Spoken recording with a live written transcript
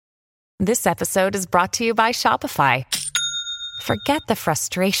This episode is brought to you by Shopify. Forget the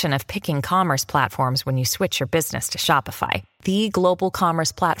frustration of picking commerce platforms when you switch your business to Shopify, the global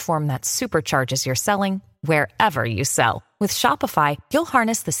commerce platform that supercharges your selling wherever you sell. With Shopify, you'll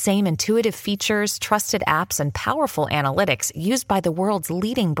harness the same intuitive features, trusted apps, and powerful analytics used by the world's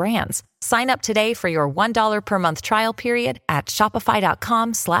leading brands. Sign up today for your $1 per month trial period at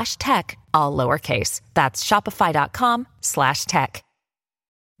shopify.com/tech, all lowercase. That's shopify.com/tech.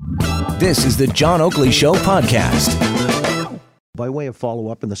 This is the John Oakley Show podcast. By way of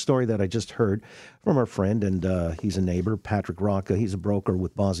follow-up in the story that I just heard from our friend, and he's a neighbor, Patrick Rocca. He's a broker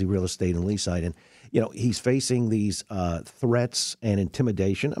with Bosley Real Estate in Leaside, and he's facing these threats and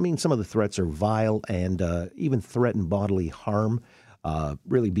intimidation. I mean, some of the threats are vile and even threaten bodily harm,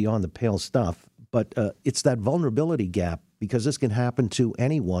 really beyond the pale stuff. But it's that vulnerability gap, because this can happen to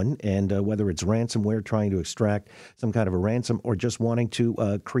anyone, and whether it's ransomware trying to extract some kind of a ransom or just wanting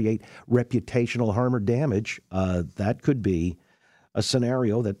to create reputational harm or damage, that could be a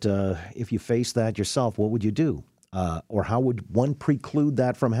scenario that if you face that yourself, what would you do? Or how would one preclude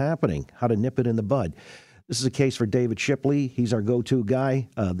that from happening? How to nip it in the bud? This is a case for David Shipley. He's our go-to guy,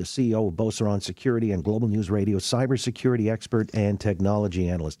 the CEO of Beauceron Security and Global News Radio Cybersecurity Expert and Technology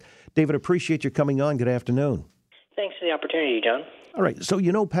Analyst. David, appreciate you coming on. Good afternoon. Thanks for the opportunity, John. All right. So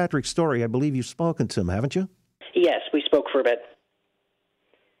you know Patrick's story. I believe you've spoken to him, haven't you? Yes, we spoke for a bit.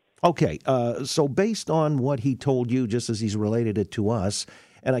 Okay. So based on what he told you, just as he's related it to us,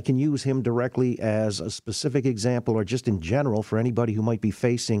 and I can use him directly as a specific example or just in general for anybody who might be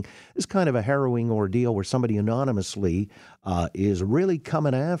facing this kind of a harrowing ordeal where somebody anonymously is really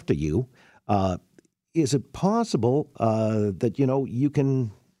coming after you. Is it possible that, you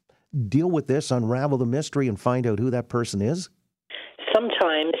can deal with this, unravel the mystery, and find out who that person is?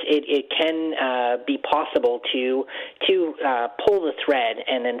 Sometimes it can be possible to pull the thread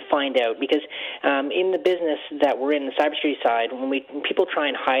and then find out, because in the business that we're in, the cybersecurity side, when people try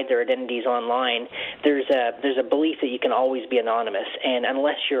and hide their identities online, there's a belief that you can always be anonymous, and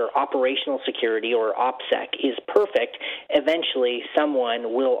unless your operational security or OPSEC is perfect, eventually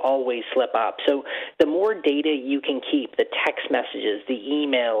someone will always slip up. So the more data you can keep, the text messages, the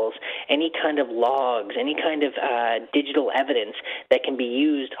emails, any kind of logs, any kind of digital evidence that can be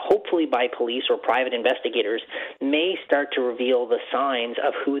used hopefully by police or private investigators, may start to reveal the signs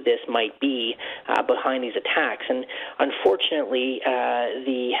of who this might be behind these attacks. And unfortunately,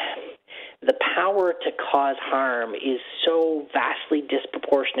 the power to cause harm is so vastly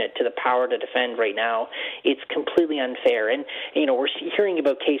disproportionate to the power to defend right now. It's completely unfair. And, we're hearing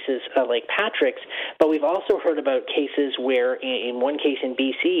about cases like Patrick's, but we've also heard about cases where, in one case in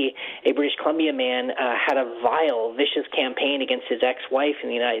BC, a British Columbia man had a vile, vicious campaign against his ex-wife in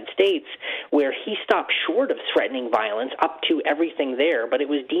the United States, where he stopped short of threatening violence up to everything there, but it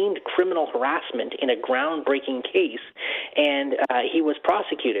was deemed criminal harassment in a groundbreaking case, and he was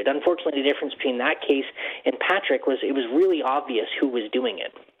prosecuted. Unfortunately, the difference between that case and Patrick was it was really obvious who was doing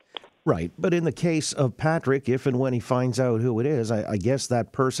it. Right. But in the case of Patrick, if and when he finds out who it is, I guess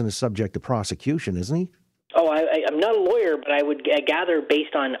that person is subject to prosecution, isn't he? Oh, I'm not a lawyer, but I would gather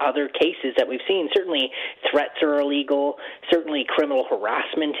based on other cases that we've seen, certainly threats are illegal, certainly criminal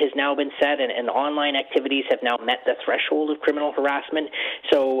harassment has now been set, and online activities have now met the threshold of criminal harassment.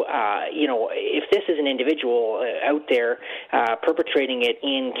 So, if this is an individual out there perpetrating it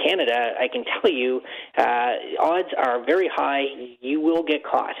in Canada, I can tell you odds are very high you will get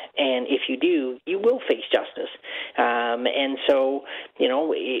caught, and if you do, you will face justice. And so,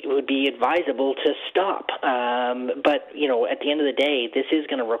 it would be advisable to stop. But, at the end of the day, this is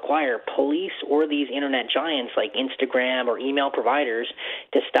going to require police or these internet giants like Instagram or email providers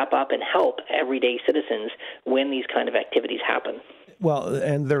to step up and help everyday citizens when these kind of activities happen. Well,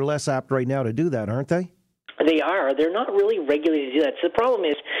 and they're less apt right now to do that, aren't they? They are. They're not really regulated to do that. So the problem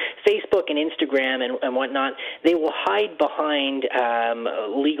is Facebook and Instagram and whatnot, they will hide behind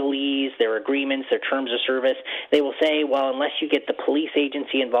legalese, their agreements, their terms of service. They will say, well, unless you get the police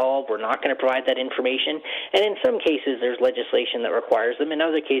agency involved, we're not going to provide that information. And in some cases, there's legislation that requires them. In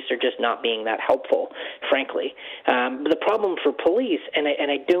other cases, they're just not being that helpful, frankly. But the problem for police, and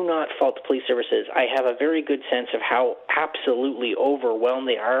I do not fault the police services, I have a very good sense of how absolutely overwhelmed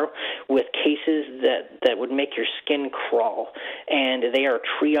they are with cases that would make your skin crawl, and they are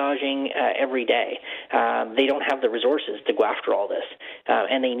triaging every day. They don't have the resources to go after all this,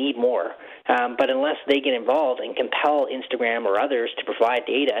 and they need more. But unless they get involved and compel Instagram or others to provide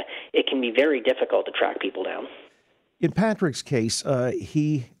data, it can be very difficult to track people down. In Patrick's case,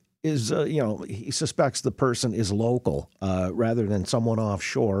 he he suspects the person is local rather than someone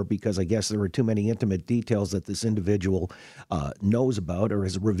offshore because I guess there are too many intimate details that this individual knows about or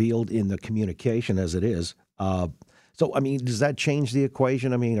is revealed in the communication as it is. So, I mean, does that change the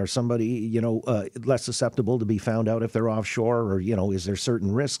equation? I mean, are somebody, less susceptible to be found out if they're offshore or, is there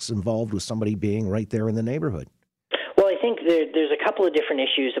certain risks involved with somebody being right there in the neighborhood? Well, I think there's a couple of different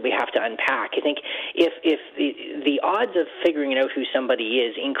issues that we have to unpack. I think if the odds of figuring out who somebody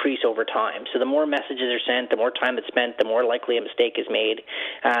is increase over time, so the more messages are sent, the more time it's spent, the more likely a mistake is made,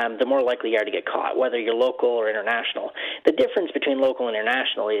 the more likely you are to get caught, whether you're local or international. The difference between local and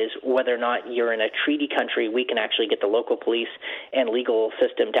international is whether or not you're in a treaty country, we can actually get the local police and legal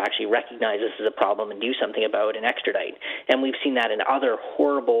system to actually recognize this as a problem and do something about and extradite. And we've seen that in other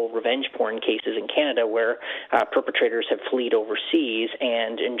horrible revenge porn cases in Canada where perpetrators have fled overseas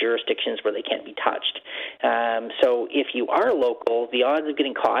and in jurisdictions where they can't be touched. So if you are local, the odds of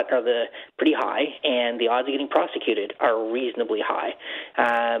getting caught are pretty high, and the odds of getting prosecuted are reasonably high.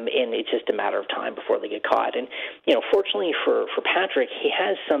 And it's just a matter of time before they get caught. And, fortunately for Patrick, he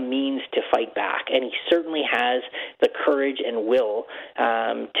has some means to fight back, and he certainly has the courage and will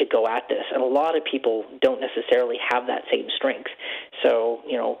to go at this. And a lot of people don't necessarily have that same strength. So,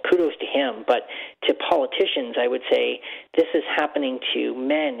 kudos to him. But to politicians, I would say this is happening to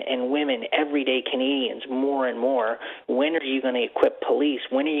men and women, everyday Canadians, more and more. When are you going to equip police?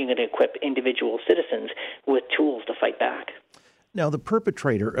 When are you going to equip individual citizens with tools to fight back? Now, the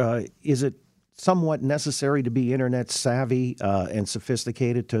perpetrator, is it somewhat necessary to be internet savvy and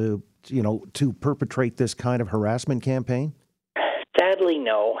sophisticated to perpetrate this kind of harassment campaign? Sadly,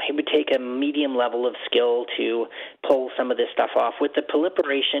 no. It would take a medium level of skill to pull some of this stuff off. With the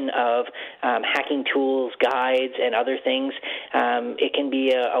proliferation of hacking tools, guides, and other things, it can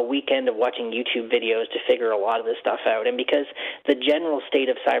be a weekend of watching YouTube videos to figure a lot of this stuff out. And because the general state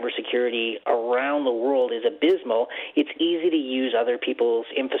of cybersecurity around the world is abysmal, it's easy to use other people's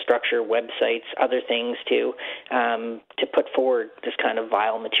infrastructure, websites, other things to put forward this kind of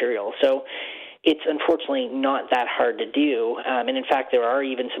vile material. So it's unfortunately not that hard to do. And in fact, there are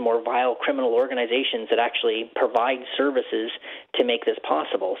even some more vile criminal organizations that actually provide services to make this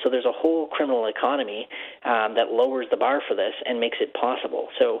possible. So there's a whole criminal economy that lowers the bar for this and makes it possible.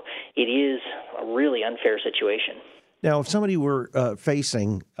 So it is a really unfair situation. Now, if somebody were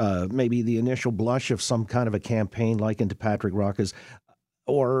facing maybe the initial blush of some kind of a campaign likened to Patrick Rocca's,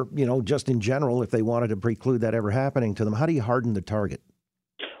 or, just in general, if they wanted to preclude that ever happening to them, how do you harden the target?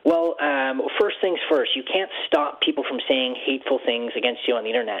 Well, first things first, you can't stop people from saying hateful things against you on the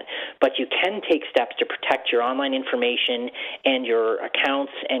internet, but you can take steps to protect your online information and your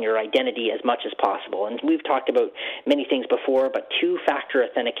accounts and your identity as much as possible. And we've talked about many things before, but two-factor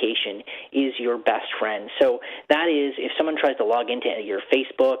authentication is your best friend. So that is, if someone tries to log into your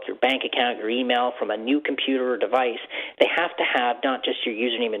Facebook, your bank account, your email from a new computer or device, they have to have not just your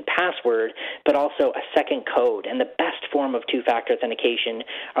username and password, but also a second code. And the best form of two-factor authentication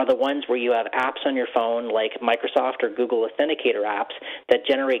are the ones where you have apps on your phone like Microsoft or Google Authenticator apps that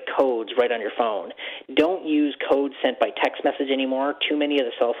generate codes right on your phone. Don't use codes sent by text message anymore. Too many of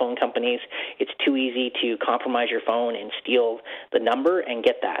the cell phone companies, it's too easy to compromise your phone and steal the number and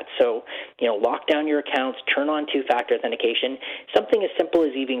get that. So, lock down your accounts, turn on two-factor authentication. Something as simple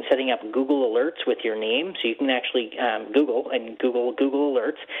as even setting up Google Alerts with your name, so you can actually Google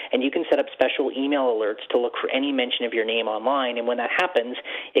Alerts, and you can set up special email alerts to look for any mention of your name online, and when that happens,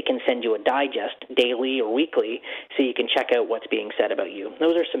 it can send you a digest daily or weekly so you can check out what's being said about you.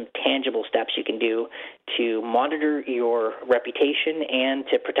 Those are some tangible steps you can do to monitor your reputation and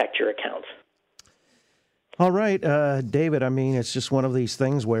to protect your accounts. All right, David, I mean, it's just one of these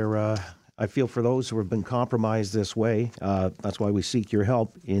things where I feel for those who have been compromised this way. That's why we seek your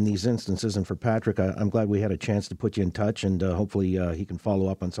help in these instances. And for Patrick, I'm glad we had a chance to put you in touch, and hopefully he can follow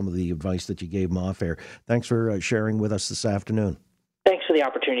up on some of the advice that you gave him off air. Thanks for sharing with us this afternoon. Thanks for the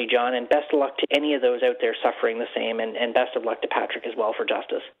opportunity, John, and best of luck to any of those out there suffering the same, and best of luck to Patrick as well for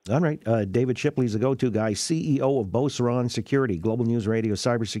justice. All right. David Shipley is the go-to guy, CEO of Beauceron Security, Global News Radio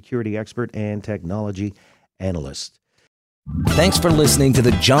Cybersecurity Expert and Technology Analyst. Thanks for listening to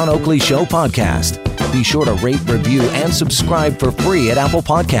the John Oakley Show podcast. Be sure to rate, review, and subscribe for free at Apple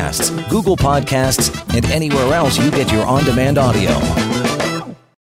Podcasts, Google Podcasts, and anywhere else you get your on-demand audio.